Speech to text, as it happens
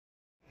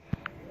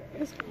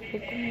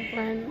Assalamualaikum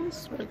friends,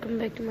 welcome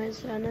back to my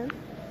channel.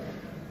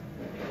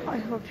 I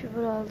hope you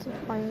are also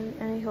fine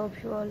and I hope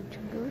you all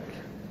do good.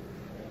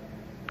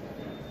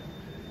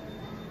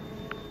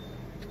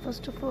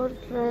 First of all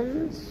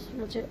friends,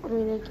 मुझे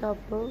उम्मीद है कि आप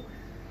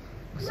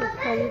लोग सब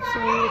खैरियत से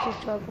होंगे, ठीक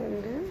ठाक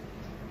होंगे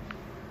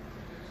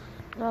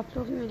और आप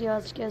लोग मेरी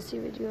आज की ऐसी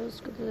वीडियोस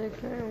को तो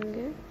देख रहे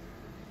होंगे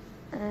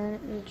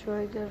एंड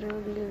एंजॉय कर रहे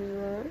होंगे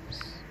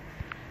व्यूअर्स।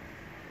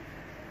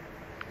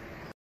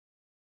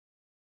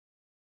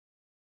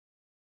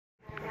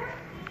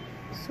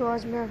 सो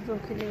आज मैं आप लोग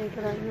के लिए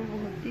लेकर आई हूँ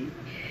बहुत ही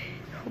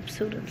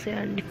खूबसूरत से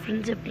एंड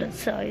डिफरेंट से plus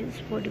size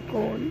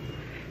bodycon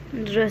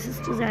dresses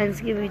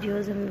designs की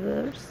वीडियोस एंड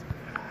व्यूअर्स।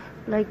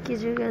 लाइक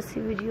कीजिएगा ऐसी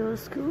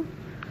वीडियोस को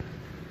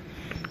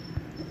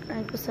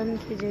एंड पसंद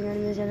कीजिएगा,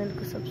 मेरे चैनल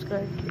को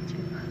सब्सक्राइब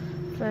कीजिएगा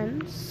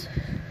फ्रेंड्स।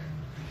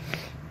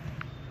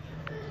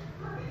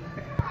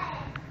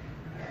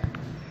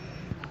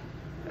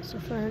 सो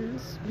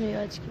फ्रेंड्स, मेरी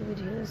आज की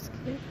वीडियोस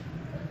के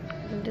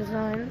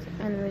designs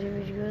and मेरी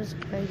videos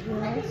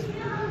ideas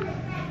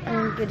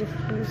and के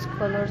different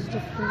colors,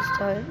 different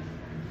style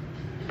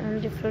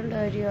and different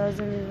ideas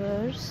and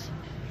reverse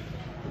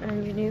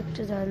and unique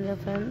designs are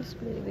friends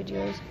मेरी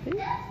videos पे।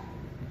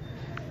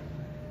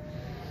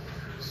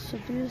 So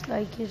please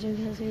like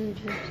कीजिएगा ऐसी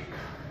videos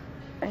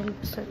and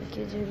पसंद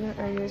कीजिएगा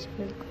and मेरे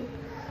चैनल को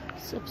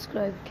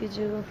सब्सक्राइब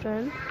कीजिएगा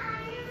फ्रेंड।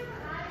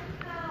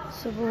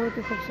 So बहुत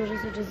ही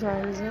खूबसूरत से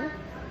डिज़ाइंस हैं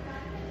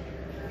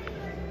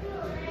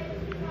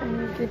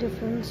and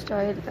different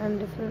style and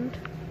different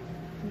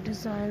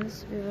designs,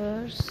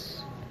 viewers,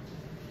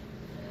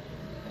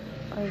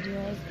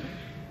 ideas.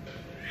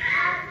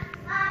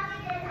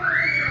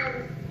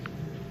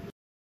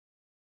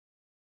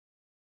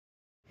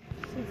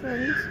 So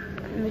friends,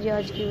 मेरी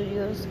आज की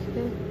वीडियोस के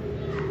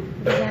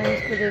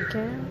डिज़ाइंस को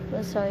देखें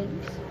plus size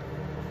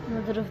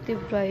mother of the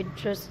bride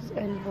dresses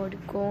and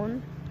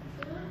bodycon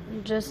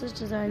dresses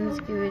designs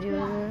की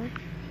वीडियोस हैं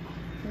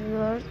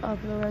व्यूअर्स।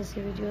 आप लोग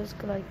ऐसी वीडियोस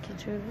को लाइक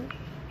कीजिएगा।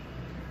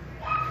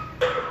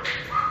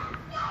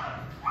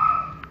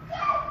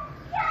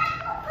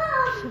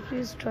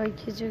 प्लीज़ ट्राई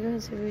कीजिएगा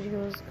ऐसे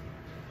वीडियोस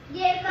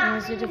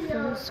ऐसे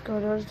different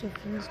colours,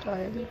 different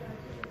style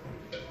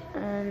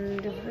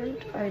and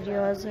different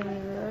ideas and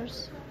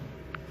viewers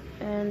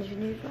and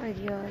unique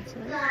ideas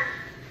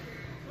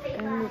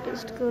and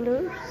latest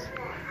colours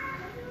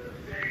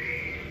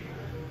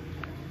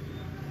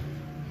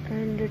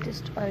and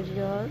latest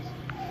ideas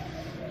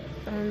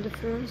and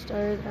different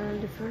style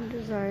and different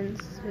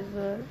designs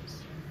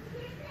viewers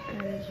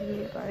and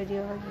unique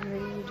ideas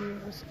मेरी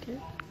videos के।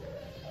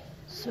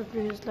 So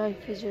please like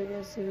कीजिएगा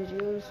ऐसे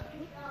videos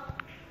को।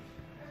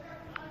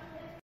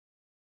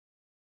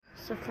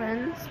 So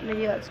friends,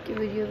 मेरी आज की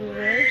video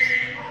viewers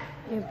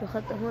यहीं पे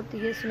ख़त्म होती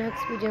है।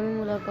 नेक्स्ट वीडियो में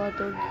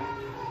मुलाकात होगी,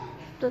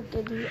 तब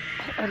तक के लिए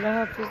अल्लाह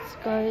हाफिज़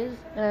guys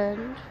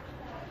and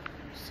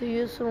C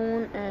you soon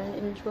and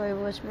enjoy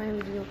watch my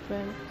video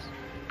friends.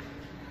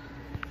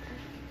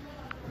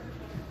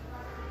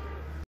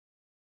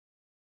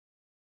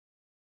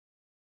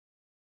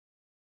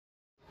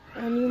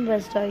 A new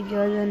best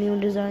ideas, a new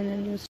design, a new